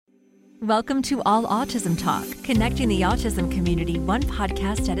Welcome to All Autism Talk, connecting the autism community one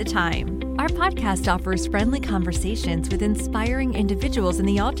podcast at a time. Our podcast offers friendly conversations with inspiring individuals in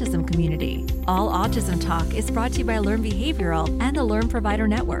the autism community. All Autism Talk is brought to you by Learn Behavioral and the Learn Provider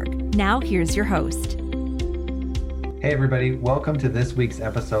Network. Now, here's your host. Hey, everybody. Welcome to this week's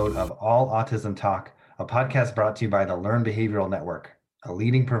episode of All Autism Talk, a podcast brought to you by the Learn Behavioral Network, a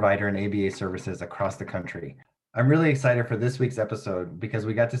leading provider in ABA services across the country. I'm really excited for this week's episode because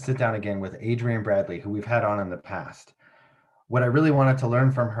we got to sit down again with Adrienne Bradley, who we've had on in the past. What I really wanted to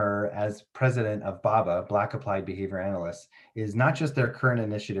learn from her as president of BABA, Black Applied Behavior Analysts, is not just their current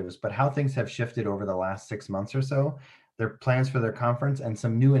initiatives, but how things have shifted over the last 6 months or so, their plans for their conference, and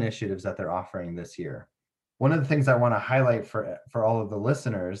some new initiatives that they're offering this year. One of the things I want to highlight for all of the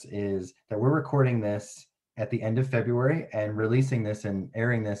listeners is that we're recording this at the end of February and releasing this and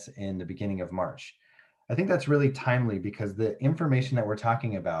airing this in the beginning of March. I think that's really timely because the information that we're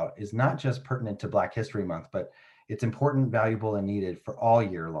talking about is not just pertinent to Black History Month, but it's important, valuable, and needed for all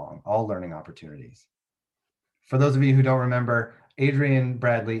year long, all learning opportunities. For those of you who don't remember, Adrienne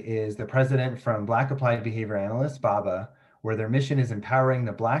Bradley is the president from Black Applied Behavior Analysts, BABA, where their mission is empowering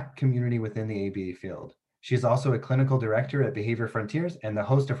the Black community within the ABA field. She is also a clinical director at Behavior Frontiers and the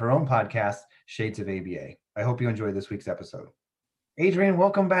host of her own podcast, Shades of ABA. I hope you enjoy this week's episode. Adrienne,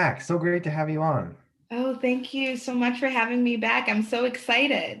 welcome back. So great to have you on. Oh, thank you so much for having me back. I'm so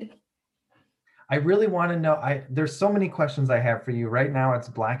excited. I really want to know, there's so many questions I have for you. Right now it's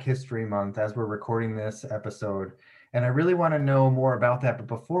Black History Month as we're recording this episode, and I really want to know more about that. But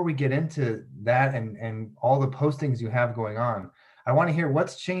before we get into that and all the postings you have going on, I want to hear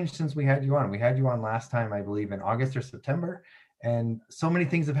what's changed since we had you on. We had you on last time, I believe, in August or September, and so many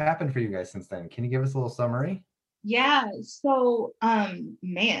things have happened for you guys since then. Can you give us a little summary? Yeah, so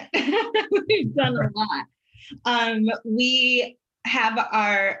man, we've done a lot. We have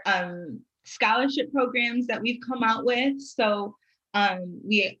our scholarship programs that we've come out with. So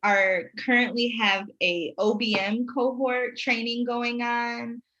we are currently have a OBM cohort training going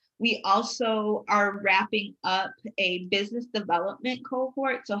on. We also are wrapping up a business development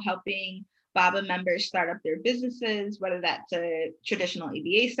cohort, so helping BABA members start up their businesses, whether that's a traditional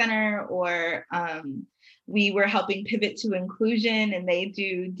ABA center or we were helping Pivot to Inclusion, and they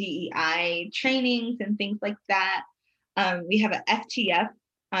do DEI trainings and things like that. We have an FTF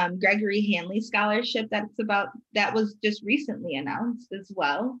Gregory Hanley scholarship that was just recently announced as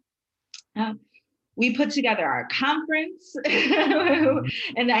well. We put together our conference,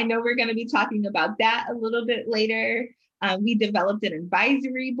 and I know we're going to be talking about that a little bit later. We developed an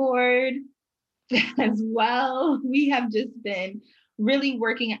advisory board as well. We have just been really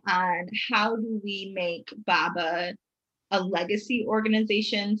working on how do we make BABA a legacy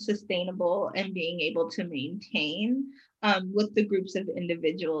organization, sustainable, and being able to maintain with the groups of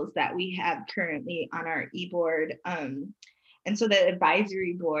individuals that we have currently on our e-board. And so the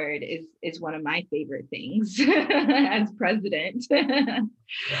advisory board is one of my favorite things as president. And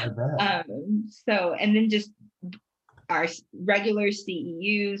then just our regular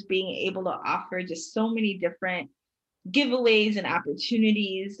CEUs being able to offer just so many different giveaways and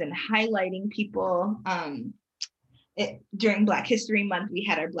opportunities and highlighting people. During Black History Month, we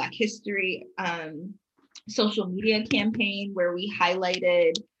had our Black History social media campaign where we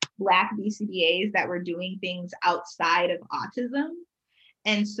highlighted Black BCBAs that were doing things outside of autism.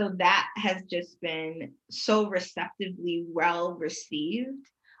 And so that has just been so receptively well received.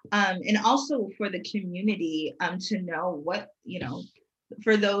 And also for the community to know what,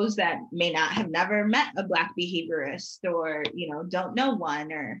 for those that may not have never met a Black behaviorist or, don't know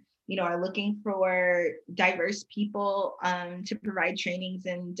one or, are looking for diverse people to provide trainings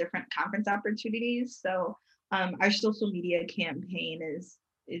and different conference opportunities. So our social media campaign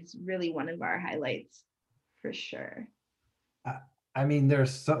is really one of our highlights for sure. I mean,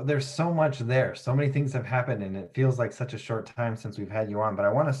 there's so much there. So many things have happened, and it feels like such a short time since we've had you on. But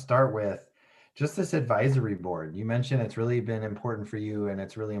I want to start with just this advisory board. You mentioned it's really been important for you, and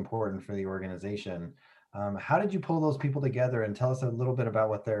it's really important for the organization. How did you pull those people together, and tell us a little bit about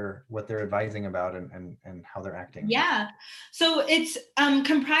what they're advising about and how they're acting? Yeah, so it's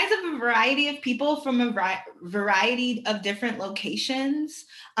comprised of a variety of people from a variety of different locations,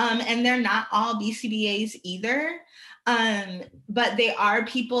 and they're not all BCBAs either. But they are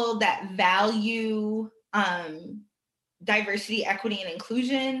people that value diversity, equity, and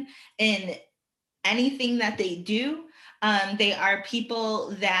inclusion in anything that they do. They are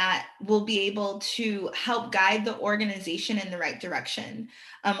people that will be able to help guide the organization in the right direction.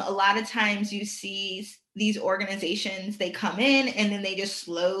 A lot of times you see these organizations, they come in and then they just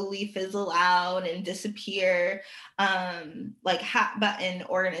slowly fizzle out and disappear, like hot button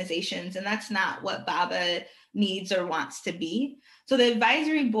organizations. And that's not what BABA needs or wants to be. So the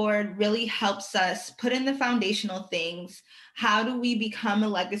advisory board really helps us put in the foundational things. How do we become a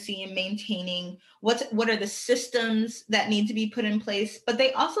legacy in maintaining what are the systems that need to be put in place? But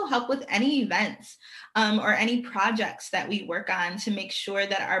they also help with any events or any projects that we work on to make sure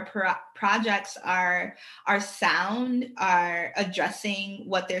that our projects are sound, are addressing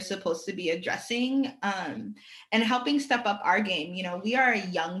what they're supposed to be addressing, and helping step up our game. You know, we are a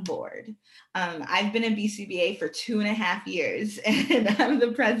young board. I've been in BCBA for 2.5 years, and I'm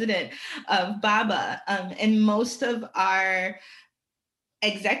the president of BABA. And most of our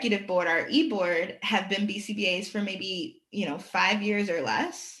executive board, our e-board, have been BCBAs for maybe, 5 years or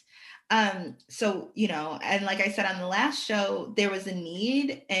less. So, and like I said on the last show, there was a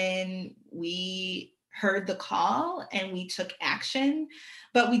need and we heard the call and we took action.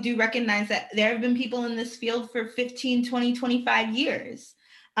 But we do recognize that there have been people in this field for 15, 20, 25 years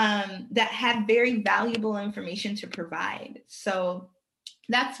that have very valuable information to provide. So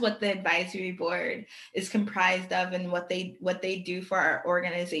that's what the advisory board is comprised of and what they do for our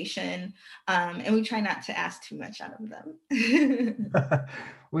organization. And we try not to ask too much out of them.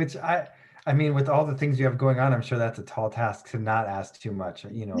 Which I mean, with all the things you have going on, I'm sure that's a tall task to not ask too much.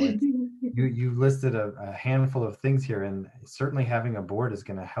 It's, you listed a handful of things here, and certainly having a board is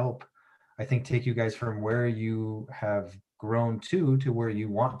going to help, I think, take you guys from where you have grown to where you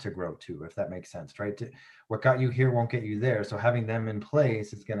want to grow to, if that makes sense, right? What got you here won't get you there. So having them in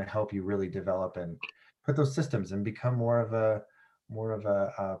place is going to help you really develop and put those systems and become more of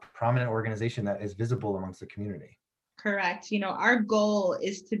a prominent organization that is visible amongst the community. Correct. Our goal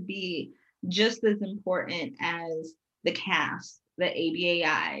is to be just as important as the CAS, the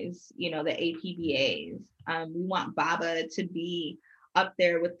ABAIs, the APBAs. We want BABA to be up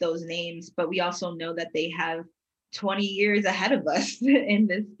there with those names, but we also know that they have 20 years ahead of us in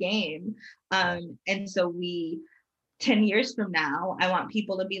this game. And so 10 years from now, I want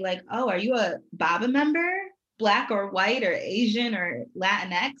people to be like, oh, are you a BABA member? Black or white or Asian or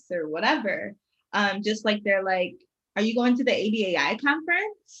Latinx or whatever. Just like they're like, are you going to the ABAI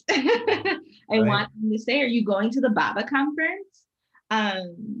conference? I want them to say, are you going to the BABA conference?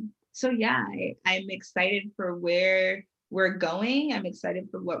 So yeah, I'm excited for where we're going. I'm excited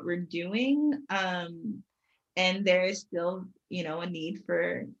for what we're doing. And there is still, a need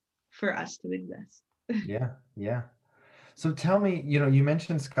for us to exist. Yeah. So tell me, you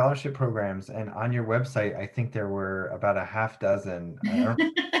mentioned scholarship programs, and on your website, I think there were about a half dozen,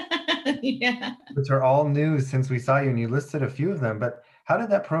 yeah, which are all new since we saw you, and you listed a few of them. But how did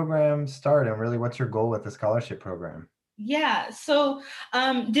that program start, and really, what's your goal with the scholarship program? Yeah, so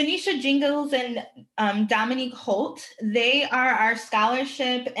Denisha Jingles and Dominique Holt, they are our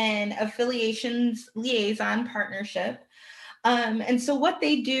scholarship and affiliations liaison partnership. And so what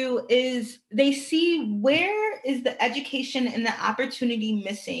they do is they see where is the education and the opportunity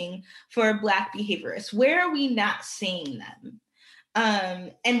missing for Black behaviorists? Where are we not seeing them?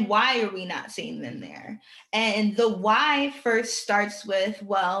 And why are we not seeing them there? And the why first starts with,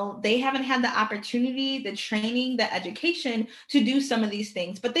 well, they haven't had the opportunity, the training, the education to do some of these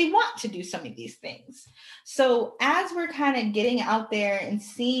things, but they want to do some of these things. So as we're kind of getting out there and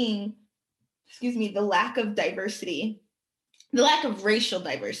seeing, the lack of diversity, the lack of racial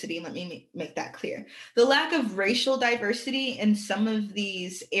diversity, let me make that clear. The lack of racial diversity in some of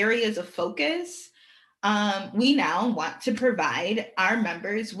these areas of focus, we now want to provide our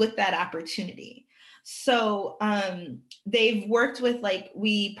members with that opportunity. So they've worked with,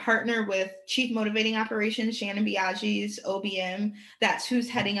 we partner with Chief Motivating Operations, Shannon Biaggi's OBM. That's who's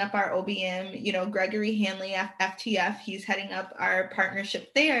heading up our OBM, Gregory Hanley, FTF, he's heading up our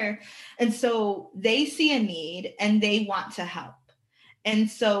partnership there. And so they see a need and they want to help. And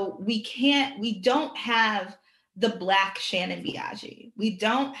so we don't have the Black Shannon Biaggi. We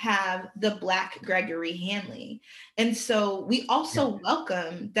don't have the Black Gregory Hanley. And so we also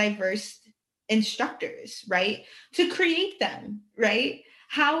welcome diverse instructors, right? To create them, right?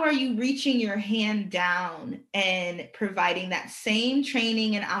 How are you reaching your hand down and providing that same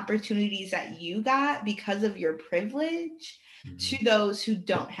training and opportunities that you got because of your privilege to those who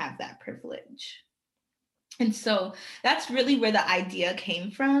don't have that privilege? And so that's really where the idea came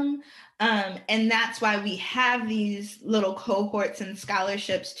from. And that's why we have these little cohorts and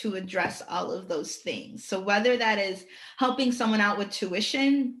scholarships to address all of those things. So whether that is helping someone out with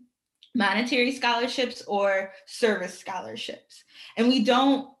tuition, monetary scholarships, or service scholarships. And we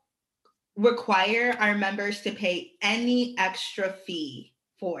don't require our members to pay any extra fee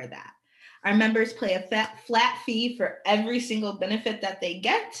for that. Our members pay a flat fee for every single benefit that they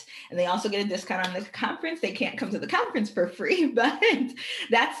get. And they also get a discount on the conference. They can't come to the conference for free, but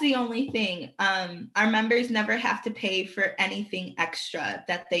that's the only thing. Our members never have to pay for anything extra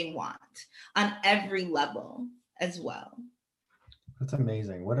that they want on every level as well. That's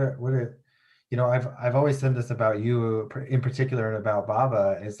amazing. I've always said this about you in particular and about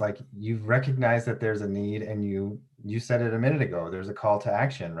Baba is like, you've recognized that there's a need, and you said it a minute ago, there's a call to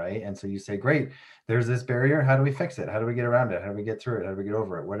action, right? And so you say, great, there's this barrier. How do we fix it? How do we get around it? How do we get through it? How do we get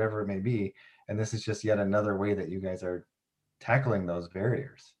over it? Whatever it may be. And this is just yet another way that you guys are tackling those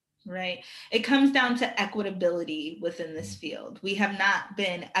barriers. Right. It comes down to equitability within this field. We have not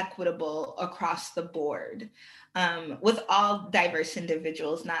been equitable across the board with all diverse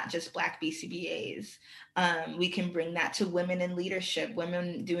individuals, not just Black BCBAs. We can bring that to women in leadership,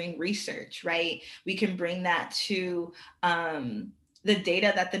 women doing research, right? We can bring that to the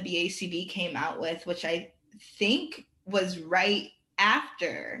data that the BACB came out with, which I think was right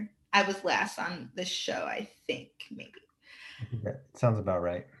after I was last on the show, I think, maybe. That sounds about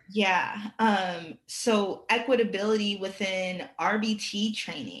right. Yeah. So equitability within RBT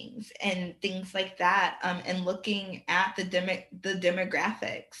trainings and things like that, and looking at the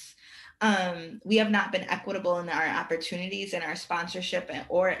demographics. We have not been equitable in our opportunities and our sponsorship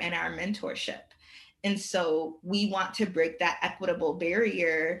or in our mentorship. And so we want to break that equitable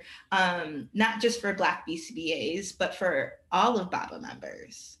barrier, not just for Black BCBAs, but for all of BABA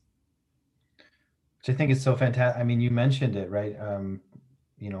members. Which I think is so fantastic. I mean, you mentioned it, right?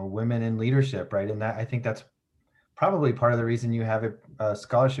 Women in leadership, right? And that, I think that's probably part of the reason you have a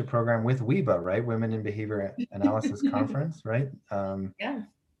scholarship program with WEBA, right? Women in Behavior Analysis Conference, right? Yeah.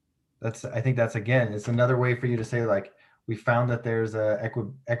 I think that's, again, it's another way for you to say, like, we found that there's a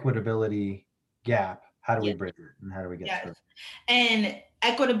equitability gap. How do we bridge it, and how do we get through? And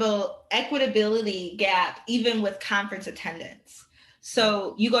equitability gap, even with conference attendance.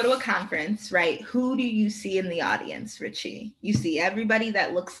 So you go to a conference, right? Who do you see in the audience, Richie? You see everybody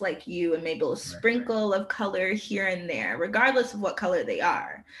that looks like you and maybe a sprinkle of color here and there, regardless of what color they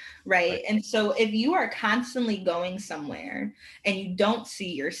are, right? And so if you are constantly going somewhere and you don't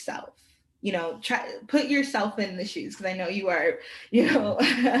see yourself, try put yourself in the shoes, because I know you are,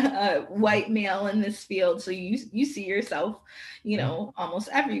 a white male in this field. So you see yourself, almost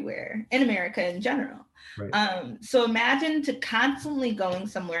everywhere in America in general. Right. So imagine to constantly going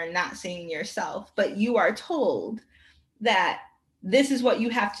somewhere and not seeing yourself, but you are told that this is what you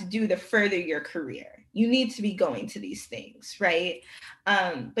have to do to further your career. You need to be going to these things, right?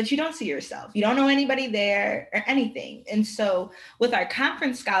 But you don't see yourself. You don't know anybody there or anything. And so with our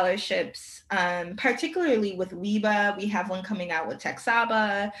conference scholarships, particularly with WEBA, we have one coming out with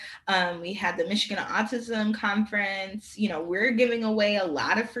TechSaba. We had the Michigan Autism Conference. We're giving away a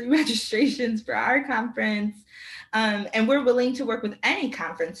lot of free registrations for our conference. And we're willing to work with any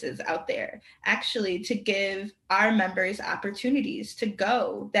conferences out there, actually, to give our members opportunities to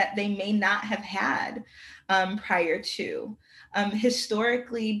go that they may not have had prior to.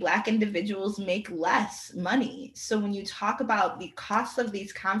 Historically, Black individuals make less money. So when you talk about the cost of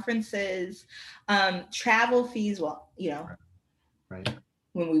these conferences, travel fees, right.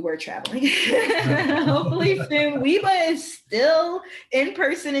 When we were traveling. Hopefully soon. WEBA is still in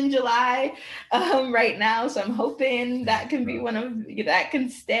person in July right now. So I'm hoping that can be that can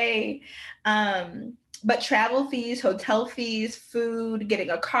stay. But travel fees, hotel fees, food, getting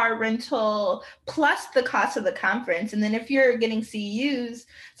a car rental, plus the cost of the conference. And then if you're getting CEUs,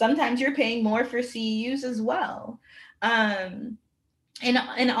 sometimes you're paying more for CEUs as well. And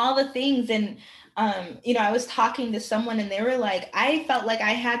all the things. And I was talking to someone and they were like, I felt like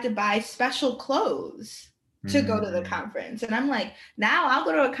I had to buy special clothes to go to the conference. And I'm like, now I'll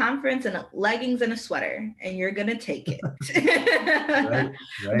go to a conference in leggings and a sweater and you're going to take it.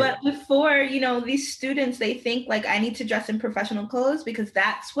 Right. But before, these students, they think like I need to dress in professional clothes because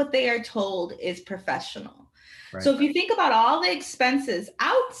that's what they are told is professional. Right. So if you think about all the expenses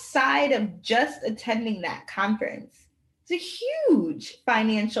outside of just attending that conference, it's a huge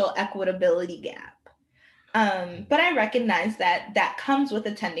financial equitability gap. But I recognize that comes with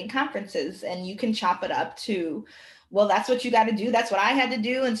attending conferences, and you can chop it up to, well, that's what you got to do. That's what I had to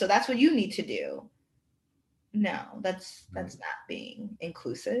do. And so that's what you need to do. No, that's not being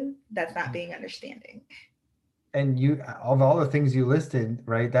inclusive. That's not being understanding. And of all the things you listed,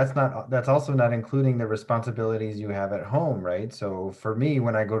 right, that's also not including the responsibilities you have at home, right? So for me,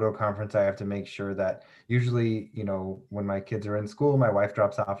 when I go to a conference, I have to make sure that usually, when my kids are in school, my wife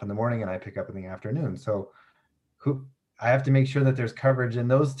drops off in the morning and I pick up in the afternoon. So I have to make sure that there's coverage in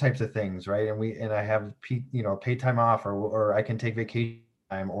those types of things, right? And I have paid time off, or I can take vacation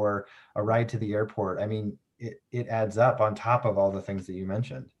or a ride to the airport. I mean, it adds up on top of all the things that you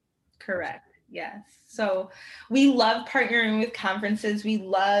mentioned. Correct. Yes. So we love partnering with conferences. We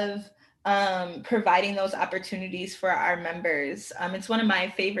love providing those opportunities for our members. It's one of my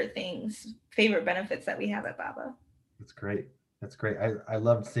favorite benefits that we have at BABA. That's great. That's great. I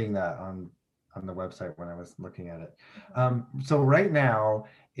loved seeing that on the website when I was looking at it. So right now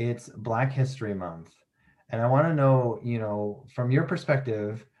it's Black History Month. And I want to know, from your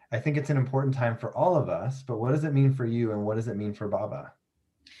perspective, I think it's an important time for all of us, but what does it mean for you and what does it mean for BABA?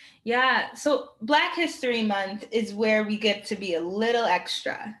 Yeah, so Black History Month is where we get to be a little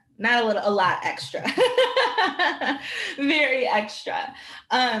extra, not a little, a lot extra, very extra.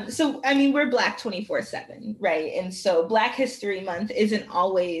 So, I mean, we're Black 24/7, right? And so Black History Month isn't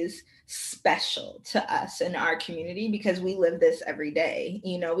always special to us in our community because we live this every day.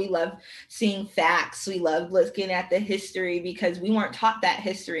 We love seeing facts. We love looking at the history because we weren't taught that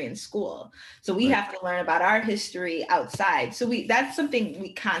history in school. So we have to learn about our history outside. So that's something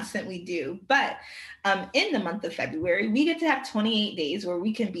we constantly do. But in the month of February, we get to have 28 days where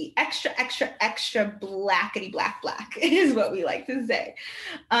we can be extra, extra, extra blackety black is what we like to say.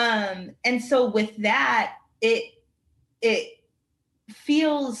 And so with that, it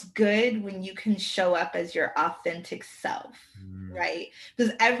feels good when you can show up as your authentic self, right?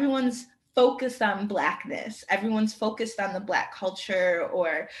 Because everyone's focused on Blackness. Everyone's focused on the Black culture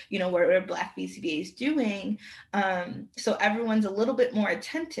or, what Black BCBA is doing. So everyone's a little bit more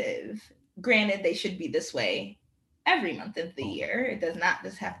attentive. Granted, they should be this way every month of the year. It does not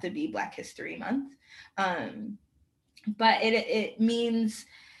just have to be Black History Month. But it means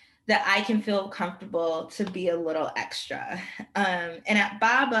that I can feel comfortable to be a little extra. And at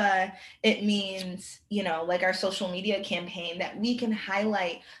BABA, it means, like our social media campaign, that we can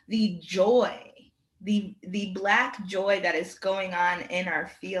highlight the joy, the Black joy that is going on in our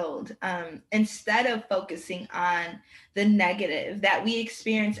field, instead of focusing on the negative that we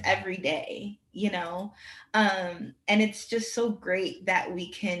experience every day, and it's just so great that we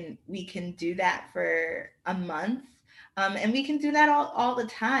can do that for a month. And we can do that all the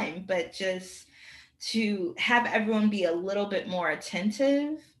time, but just to have everyone be a little bit more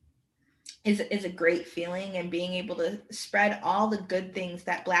attentive is a great feeling, and being able to spread all the good things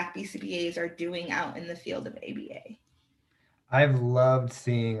that Black BCBAs are doing out in the field of ABA. I've loved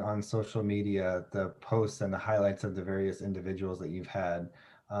seeing on social media the posts and the highlights of the various individuals that you've had,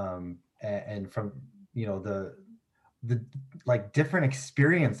 and from, the like different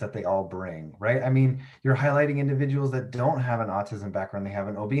experience that they all bring, right? I mean, you're highlighting individuals that don't have an autism background, they have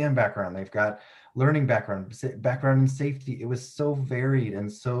an OBM background, they've got learning background in safety. It was so varied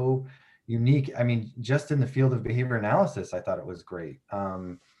and so unique. I mean, just in the field of behavior analysis, I thought it was great.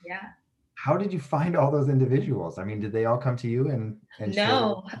 Yeah. How did you find all those individuals? I mean, did they all come to you and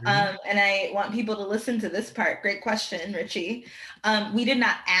no, and I want people to listen to this part. Great question, Richie. We did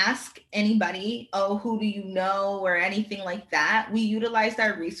not ask anybody, who do you know, or anything like that. We utilized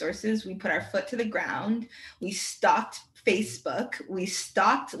our resources. We put our foot to the ground. We stalked Facebook. We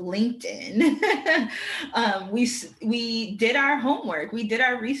stalked LinkedIn. We did our homework. We did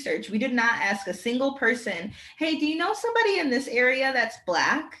our research. We did not ask a single person, hey, do you know somebody in this area that's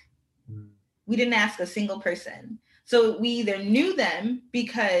Black? We didn't ask a single person. So we either knew them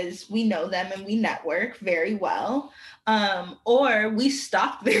because we know them and we network very well, or we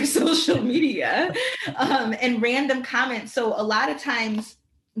stalked their social media and random comments. So a lot of times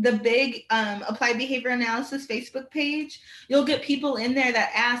the big Applied Behavior Analysis Facebook page, you'll get people in there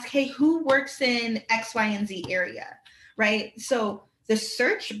that ask, hey, who works in X, Y, and Z area, right? So the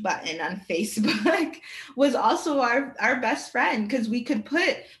search button on Facebook was also our best friend, because we could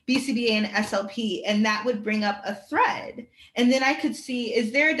put BCBA and SLP and that would bring up a thread. And then I could see,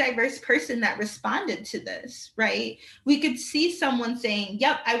 is there a diverse person that responded to this, right? We could see someone saying,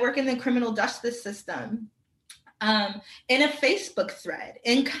 yep, I work in the criminal justice system, in a Facebook thread,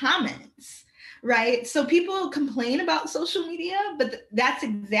 in comments, right? So people complain about social media, but that's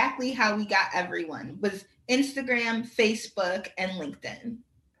exactly how we got everyone, was Instagram, Facebook, and LinkedIn.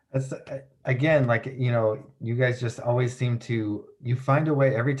 That's, again, like, you guys just always seem to, you find a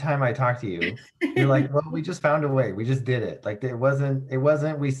way. Every time I talk to you, you're like, well, we just found a way. We just did it. Like, it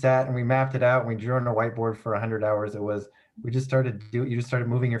wasn't, we sat and we mapped it out and we drew on a whiteboard for 100 hours. It was, you just started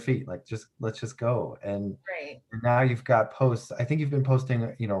moving your feet. Like, let's just go. And right. Now you've got posts. I think you've been posting,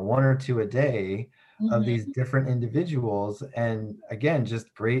 1 or 2 a day of these different individuals. And again,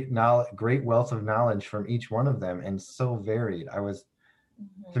 just great knowledge, great wealth of knowledge from each one of them. And so varied.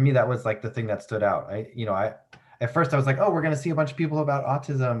 To me, that was like the thing that stood out. At first I was like, oh, we're going to see a bunch of people about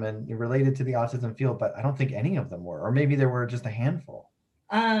autism and related to the autism field, but I don't think any of them were, or maybe there were just a handful.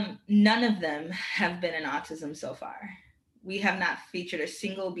 None of them have been in autism so far. We have not featured a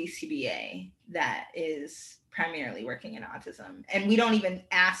single BCBA that is primarily working in autism. And we don't even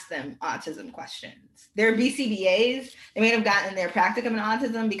ask them autism questions. They're BCBAs. They may have gotten their practicum in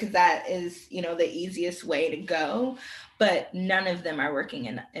autism because that is, the easiest way to go. But none of them are working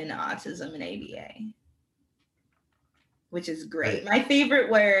in autism and ABA, which is great. My favorite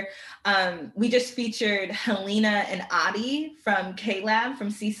were, we just featured Helena and Adi from K-Lab from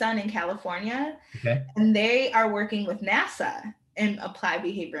CSUN in California. Okay. And they are working with NASA in applied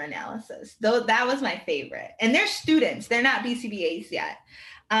behavior analysis. Though that was my favorite. And they're students, they're not BCBAs yet.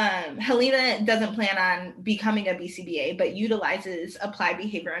 Helena doesn't plan on becoming a BCBA, but utilizes applied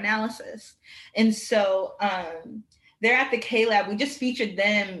behavior analysis. And so they're at the K-Lab. We just featured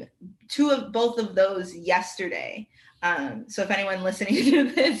them, both of those yesterday. So if anyone listening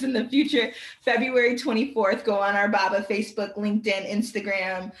to this in the future, February 24th, go on our BABA Facebook, LinkedIn,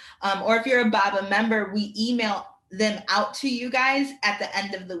 Instagram, or if you're a BABA member, we email them out to you guys at the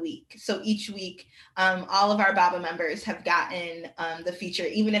end of the week. So each week, all of our BABA members have gotten the feature,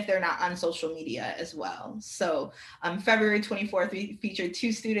 even if they're not on social media as well. So February 24th, we featured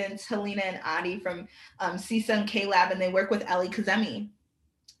 2 students, Helena and Adi from CSUN K-Lab, and they work with Ellie Kazemi.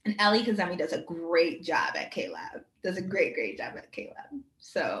 And Ellie Kazemi does a great job at K-Lab, great job at K-Lab.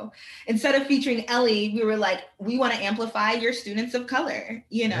 So instead of featuring Ellie, we were like, we want to amplify your students of color,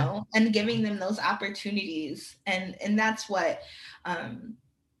 and giving them those opportunities. And that's what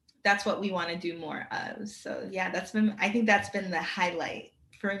we want to do more of. So yeah, I think that's been the highlight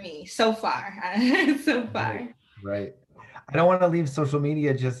for me so far. Right. I don't want to leave social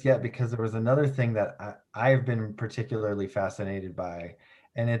media just yet, because there was another thing that I've been particularly fascinated by.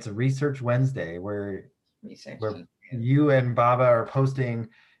 And it's Research Wednesday, where you and Baba are posting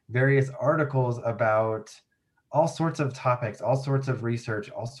various articles about all sorts of topics, all sorts of research,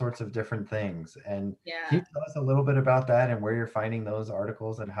 all sorts of different things. And can you tell us a little bit about that and where you're finding those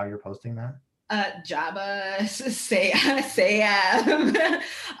articles and how you're posting that? Jabba,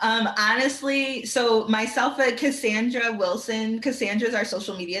 honestly, so myself and Cassandra Wilson, Cassandra's our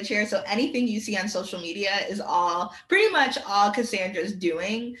social media chair. So anything you see on social media is pretty much all Cassandra's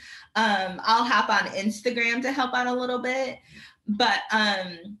doing. I'll hop on Instagram to help out a little bit, but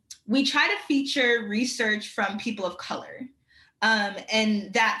we try to feature research from people of color.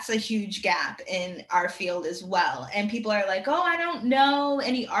 And that's a huge gap in our field as well. And people are like, oh, I don't know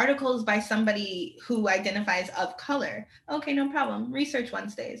any articles by somebody who identifies of color. Okay, no problem. Research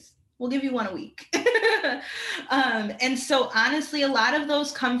Wednesdays. We'll give you one a week. And so honestly, a lot of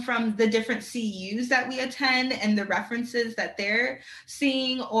those come from the different CUs that we attend and the references that they're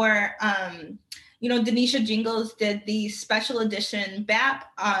seeing, or, Denisha Jingles did the special edition BAP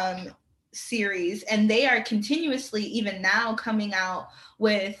series, and they are continuously, even now, coming out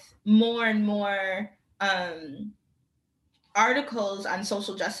with more and more articles on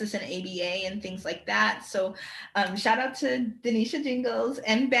social justice and ABA and things like that. So shout out to Denisha Jingles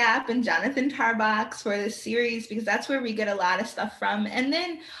and BAP and Jonathan Tarbox for this series, because that's where we get a lot of stuff from. And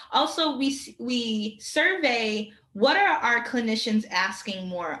then also we survey, what are our clinicians asking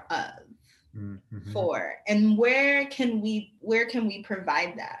more of? For, and where can we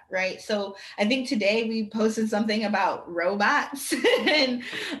provide that, right? So I think today we posted something about robots and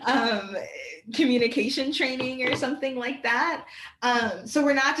communication training or something like that. So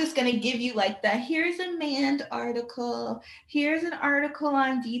we're not just going to give you like here's a manned article, here's an article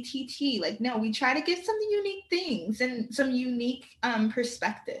on DTT. Like, no, we try to give some unique things and some unique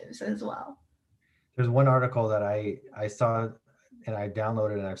perspectives as well. There's one article that I saw and I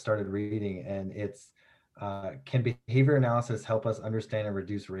downloaded and I've started reading, and it's can behavior analysis help us understand and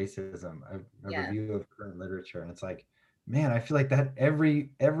reduce racism? A review of current literature. And it's like, man, I feel like that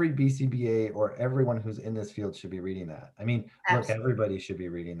every BCBA or everyone who's in this field should be reading that. I mean, Look, everybody should be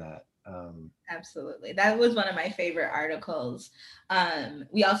reading that. Absolutely. That was one of my favorite articles.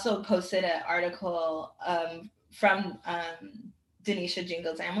 We also posted an article from Denisha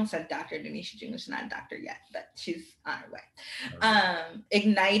Jingles. I almost said Dr. Denisha Jingles. She's not a doctor yet, but she's on her way.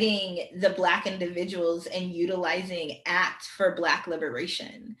 Igniting the Black individuals and utilizing ACT for Black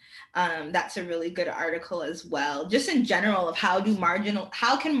liberation. That's a really good article as well. Just in general of how can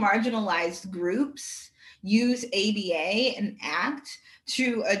marginalized groups use ABA and ACT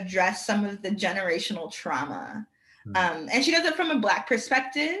to address some of the generational trauma. And she does it from a Black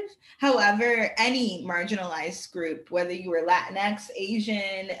perspective. However, any marginalized group, whether you were Latinx,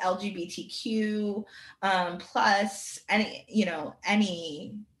 Asian, LGBTQ, plus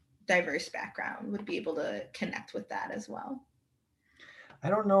any diverse background, would be able to connect with that as well. I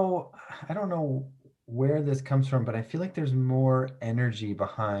don't know where this comes from, but I feel like there's more energy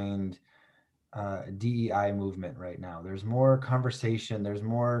behind DEI movement right now. There's more conversation, there's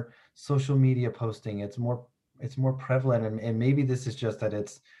more social media posting. It's more prevalent, and maybe this is just that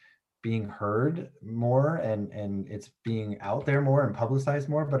it's being heard more and it's being out there more and publicized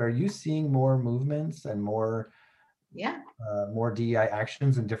more. But are you seeing more movements and Yeah. more DEI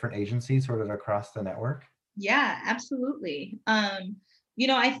actions in different agencies sort of across the network? Yeah, absolutely.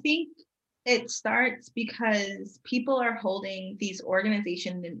 I think it starts because people are holding these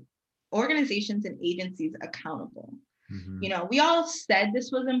organizations and agencies accountable. Mm-hmm. We all said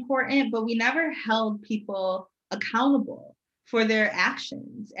this was important, but we never held people accountable for their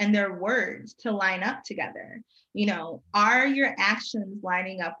actions and their words to line up together. Are your actions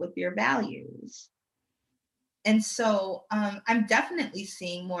lining up with your values? And so I'm definitely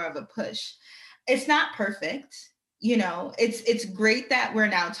seeing more of a push. It's not perfect. It's great that we're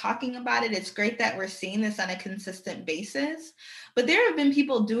now talking about it. It's great that we're seeing this on a consistent basis. But there have been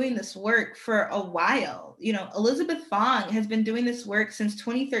people doing this work for a while. Elizabeth Fong has been doing this work since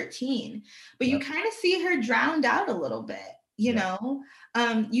 2013, but you Yep. kind of see her drowned out a little bit. Yep.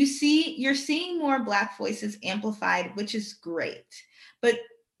 You're seeing more Black voices amplified, which is great. But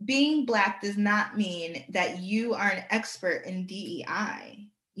being Black does not mean that you are an expert in DEI.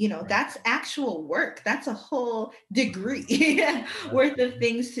 Right. That's actual work. That's a whole degree worth of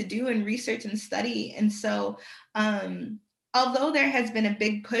things to do and research and study. And so, although there has been a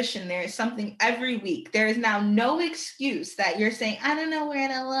big push and there is something every week, there is now no excuse that you're saying, I don't know where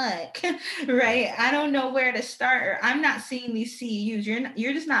to look, right? I don't know where to start, or I'm not seeing these CEUs.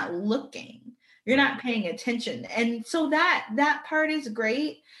 You're just not looking. You're not paying attention. And so that part is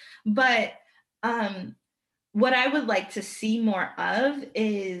great. But what I would like to see more of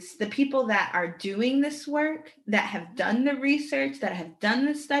is the people that are doing this work, that have done the research, that have done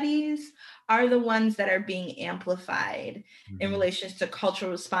the studies, are the ones that are being amplified in relation to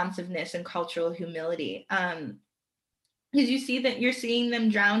cultural responsiveness and cultural humility. Because you see that you're seeing them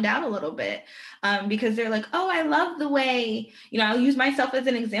drowned out a little bit because they're like, oh, I love the way, I'll use myself as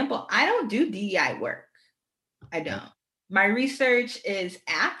an example. I don't do DEI work. I don't. My research is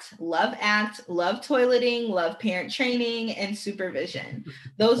ACT, love toileting, love parent training, and supervision.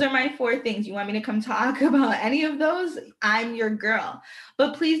 Those are my 4 things. You want me to come talk about any of those? I'm your girl.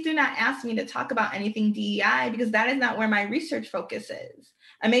 But please do not ask me to talk about anything DEI because that is not where my research focus is.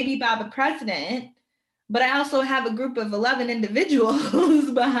 I may be Bob a president, but I also have a group of 11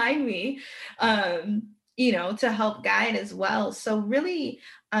 individuals behind me, to help guide as well. So really,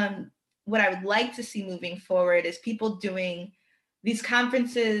 what I would like to see moving forward is people doing these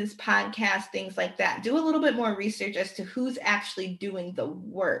conferences, podcasts, things like that. Do a little bit more research as to who's actually doing the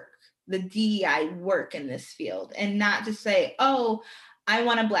work, the DEI work in this field, and not just say, oh, I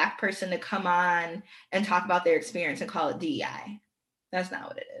want a Black person to come on and talk about their experience and call it DEI. That's not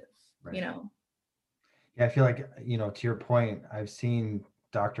what it is, Right. Yeah, I feel like, to your point, I've seen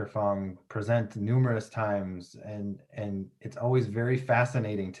Dr. Fong present numerous times, and it's always very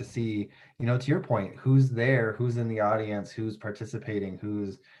fascinating to see, to your point, who's there, who's in the audience, who's participating,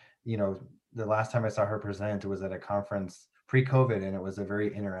 who's, the last time I saw her present, it was at a conference pre-COVID, and it was a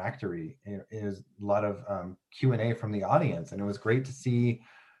very interactory. It was a lot of Q&A from the audience, and it was great to see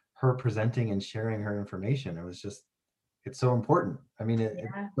her presenting and sharing her information. It was just, it's so important. I mean,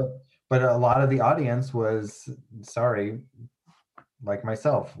 but a lot of the audience was, sorry, like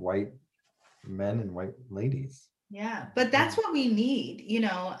myself, white men and white ladies. Yeah, but that's what we need.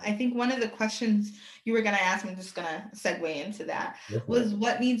 I think one of the questions you were going to ask me, I'm just going to segue into that, was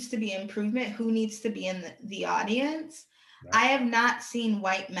what needs to be improvement? Who needs to be in the audience? Yeah. I have not seen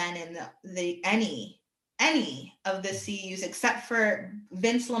white men in any of the CUs except for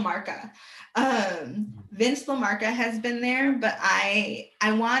Vince LaMarca. Vince LaMarca has been there, but I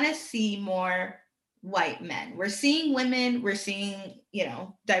want to see more white men. We're seeing women, we're seeing,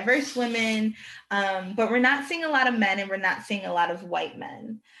 diverse women, but we're not seeing a lot of men, and we're not seeing a lot of white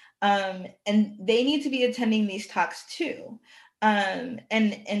men. And they need to be attending these talks too. And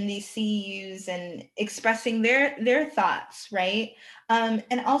these CEUs and expressing their thoughts, right?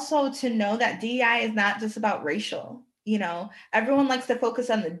 And also to know that DEI is not just about racial. Everyone likes to focus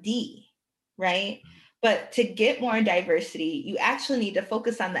on the D, right? But to get more diversity, you actually need to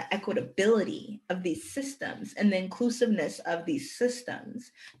focus on the equitability of these systems and the inclusiveness of these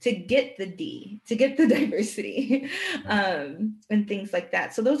systems to get the D, to get the diversity, and things like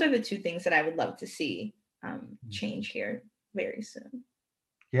that. So those are the 2 things that I would love to see change here very soon.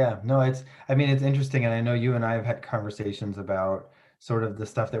 Yeah, no, it's interesting. And I know you and I have had conversations about sort of the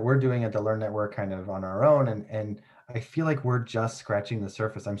stuff that we're doing at the Learn Network kind of on our own. And I feel like we're just scratching the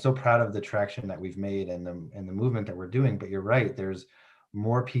surface. I'm so proud of the traction that we've made and the movement that we're doing, but you're right. There's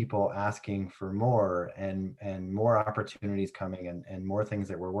more people asking for more and more opportunities coming and more things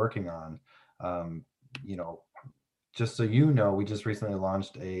that we're working on. Um, you know, just so you know, we just recently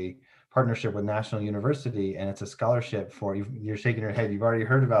launched a partnership with National University, and it's a scholarship for you. You're shaking your head. You've already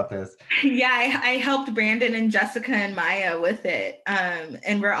heard about this. Yeah, I helped Brandon and Jessica and Maya with it.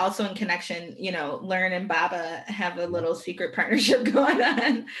 And we're also in connection, Learn and Baba have a little secret partnership going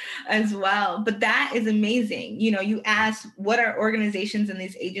on as well. But that is amazing. You ask, what are organizations and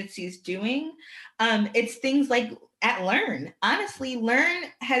these agencies doing? It's things like at Learn. Honestly, Learn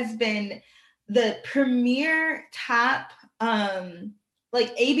has been the premier top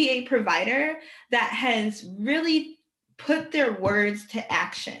ABA provider that has really put their words to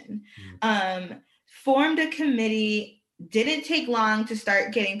action, formed a committee, didn't take long to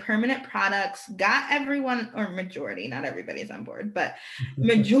start getting permanent products, got everyone, or majority, not everybody's on board, but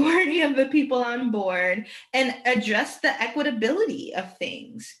majority of the people on board, and addressed the equitability of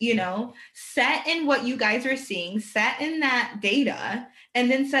things, set in what you guys are seeing, set in that data, and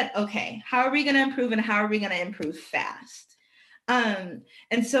then said, okay, how are we going to improve and how are we going to improve fast?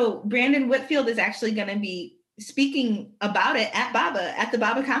 And so Brandon Whitfield is actually going to be speaking about it at the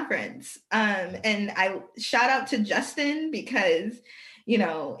Baba conference. And I shout out to Justin because,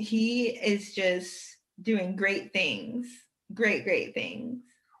 he is just doing great things, great things.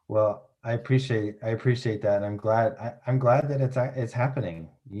 Well, I appreciate that. And I'm glad that it's happening.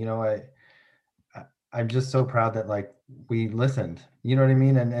 I'm just so proud that like we listened, you know what I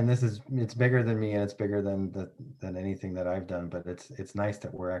mean? And it's bigger than me and it's bigger than anything that I've done, but it's nice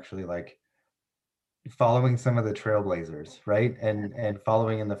that we're actually like following some of the trailblazers, right? And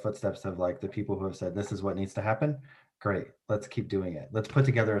following in the footsteps of like the people who have said, this is what needs to happen. Great. Let's keep doing it. Let's put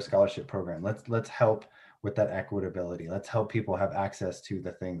together a scholarship program. Let's help with that equitability. Let's help people have access to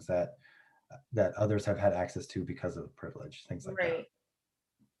the things that others have had access to because of privilege, things like that.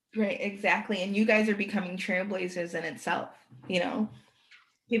 Right, exactly. And you guys are becoming trailblazers in itself.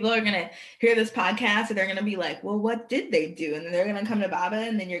 People are going to hear this podcast and they're going to be like, well, what did they do? And then they're going to come to Baba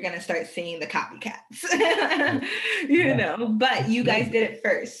and then you're going to start seeing the copycats, but you guys did it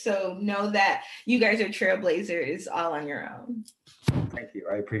first. So know that you guys are trailblazers all on your own. Thank you.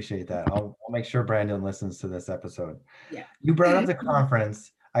 I appreciate that. I'll make sure Brandon listens to this episode. Yeah. You brought up the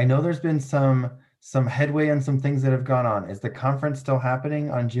conference. I know there's been some headway and some things that have gone on. Is the conference still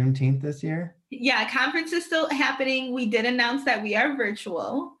happening on Juneteenth this year? Yeah, conference is still happening. We did announce that we are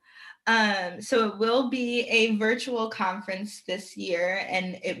virtual. So it will be a virtual conference this year,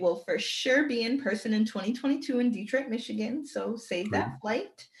 and it will for sure be in person in 2022 in Detroit, Michigan. So save that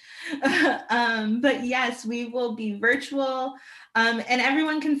flight. But yes, we will be virtual. And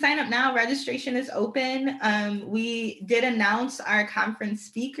everyone can sign up now. Registration is open. We did announce our conference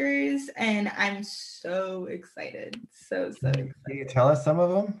speakers, and I'm so excited. So excited. Can you tell us some of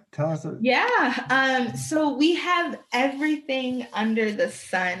them? Yeah. So we have everything under the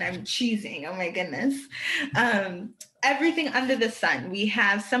sun. I'm cheesing. Oh my goodness. Everything under the sun. We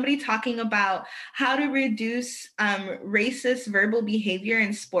have somebody talking about how to reduce racist verbal behavior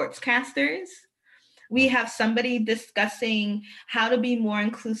in sportscasters. We have somebody discussing how to be more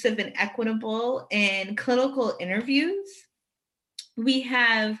inclusive and equitable in clinical interviews. We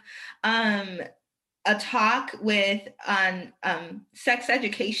have a talk on sex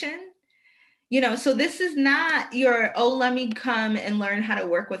education. So this is not your, let me come and learn how to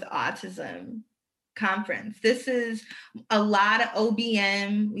work with autism conference. This is a lot of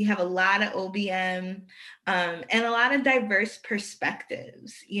OBM. We have a lot of OBM and a lot of diverse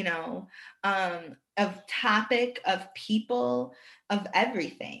perspectives, of topic, of people, of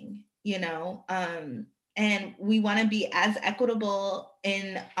everything, and we want to be as equitable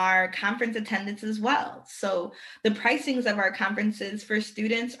in our conference attendance as well. So the pricings of our conferences for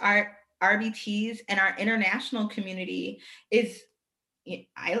students, our RBTs, and our international community is,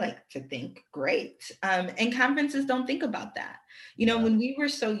 I like to think, great. And conferences don't think about that. When we were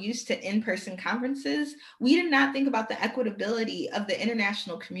so used to in-person conferences, we did not think about the equitability of the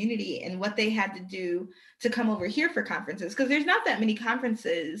international community and what they had to do to come over here for conferences, because there's not that many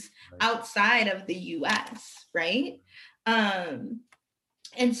conferences outside of the US, right?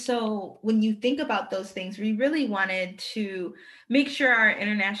 And so when you think about those things, we really wanted to make sure our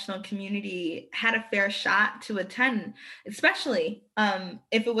international community had a fair shot to attend, especially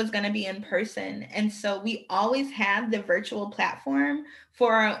if it was going to be in person. And so we always had the virtual platform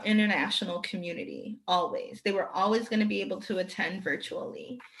for our international community, always. They were always going to be able to attend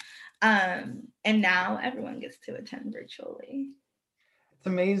virtually. And now everyone gets to attend virtually. It's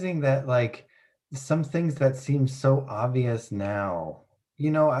amazing that some things that seem so obvious now.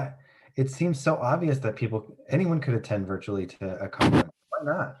 It seems so obvious that anyone could attend virtually to a conference. Why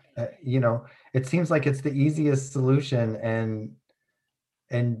not? It seems like it's the easiest solution,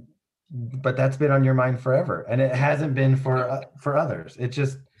 and but that's been on your mind forever, and it hasn't been for others. It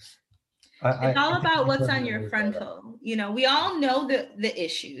just It's I all think about people what's are on gonna your lose all that. frontal. We all know the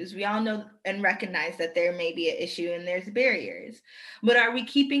issues. We all know and recognize that there may be an issue and there's barriers. But are we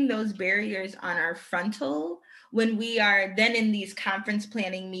keeping those barriers on our frontal when we are then in these conference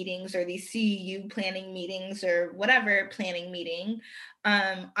planning meetings or these CEU planning meetings or whatever planning meeting?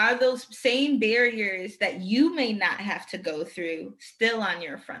 Are those same barriers that you may not have to go through still on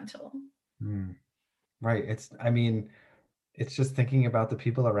your frontal? Right. It's just thinking about the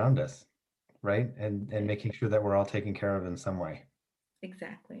people around us, right? And making sure that we're all taken care of in some way.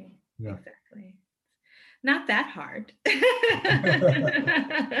 Exactly. Yeah. Exactly. Not that hard.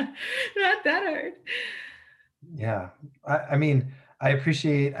 Not that hard. Yeah. I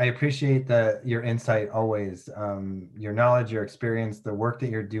appreciate your insight always, your knowledge, your experience, the work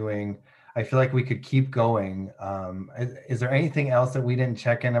that you're doing. I feel like we could keep going. Is there anything else that we didn't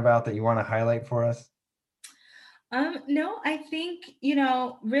check in about that you want to highlight for us? No, I think,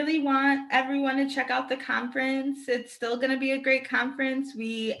 really want everyone to check out the conference. It's still going to be a great conference.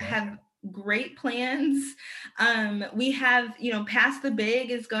 We have great plans. We have, Past the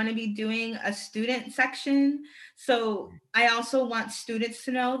Big is going to be doing a student section. So I also want students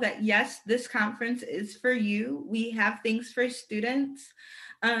to know that, yes, this conference is for you. We have things for students.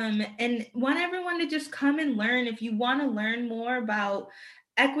 And want everyone to just come and learn. If you want to learn more about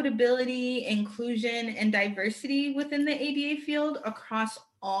equitability, inclusion, and diversity within the ABA field across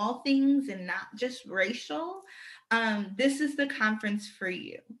all things and not just racial, this is the conference for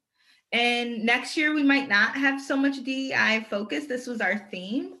you. And next year, we might not have so much DEI focus. This was our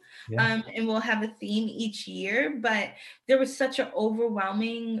theme. Yeah. And we'll have a theme each year, but there was such an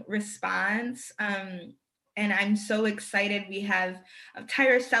overwhelming response. And I'm so excited. We have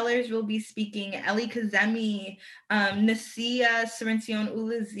Tyra Sellers will be speaking, Ellie Kazemi, Nasia Serencion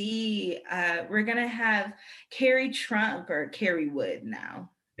Ulazi. We're going to have Carrie Trump, or Carrie Wood now.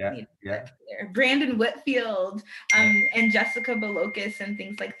 Yeah. Brandon Whitfield, and Jessica Bolokis and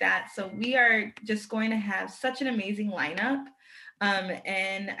things like that. So we are just going to have such an amazing lineup.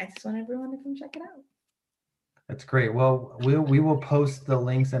 And I just want everyone to come check it out. That's great. Well, we will post the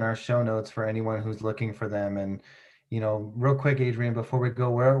links in our show notes for anyone who's looking for them. And, real quick, Adrienne, before we go,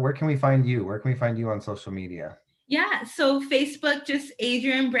 where can we find you? Where can we find you on social media? Yeah, so Facebook, just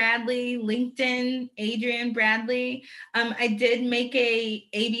Adrienne Bradley, LinkedIn, Adrienne Bradley. I did make a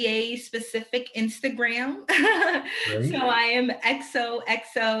ABA specific Instagram. So I am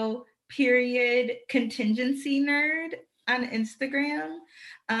XOXO period contingency nerd on Instagram.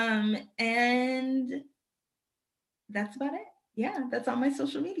 And that's about it. Yeah, that's on my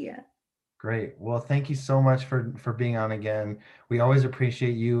social media. Great. Well, thank you so much for being on again. We always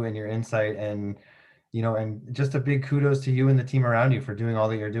appreciate you and your insight, and and just a big kudos to you and the team around you for doing all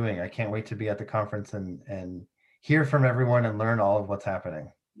that you're doing. I can't wait to be at the conference and hear from everyone and learn all of what's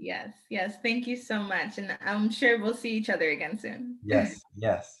happening. Yes. Thank you so much. And I'm sure we'll see each other again soon. Yes.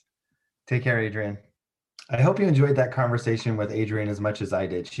 Take care, Adrienne. I hope you enjoyed that conversation with Adrienne as much as I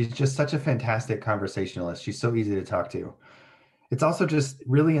did. She's just such a fantastic conversationalist. She's so easy to talk to. It's also just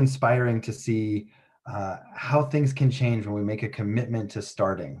really inspiring to see how things can change when we make a commitment to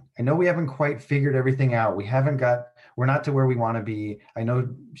starting. I know we haven't quite figured everything out. We're not to where we want to be. I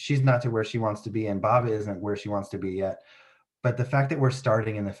know she's not to where she wants to be, and Baba isn't where she wants to be yet. But the fact that we're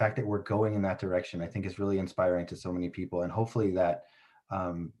starting and the fact that we're going in that direction, I think is really inspiring to so many people. And hopefully that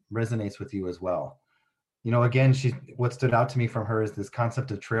resonates with you as well. Again, what stood out to me from her is this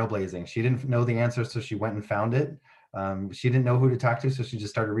concept of trailblazing. She didn't know the answer, so she went and found it. She didn't know who to talk to, so she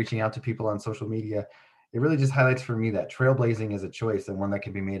just started reaching out to people on social media. It really just highlights for me that trailblazing is a choice, and one that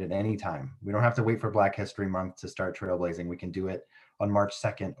can be made at any time. We don't have to wait for Black History Month to start trailblazing. We can do it on March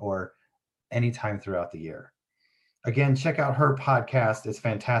 2nd or anytime throughout the year. Again, check out her podcast. It's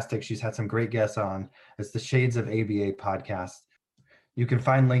fantastic. She's had some great guests on. It's the Shades of ABA podcast. You can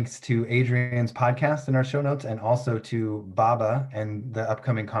find links to Adrienne's podcast in our show notes, and also to Baba and the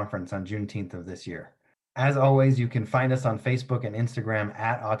upcoming conference on Juneteenth of this year. As always, you can find us on Facebook and Instagram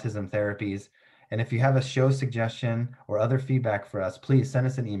at Autism Therapies. And if you have a show suggestion or other feedback for us, please send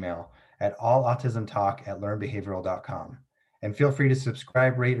us an email at allautismtalk@learnbehavioral.com. And feel free to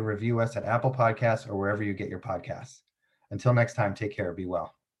subscribe, rate, or review us at Apple Podcasts or wherever you get your podcasts. Until next time, take care. Be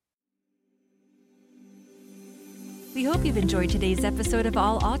well. We hope you've enjoyed today's episode of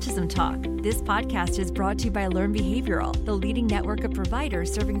All Autism Talk. This podcast is brought to you by Learn Behavioral, the leading network of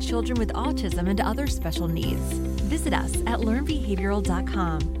providers serving children with autism and other special needs. Visit us at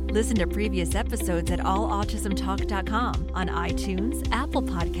learnbehavioral.com. Listen to previous episodes at allautismtalk.com, on iTunes, Apple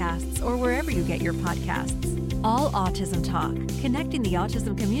Podcasts, or wherever you get your podcasts. All Autism Talk, connecting the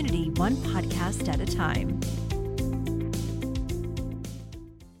autism community one podcast at a time.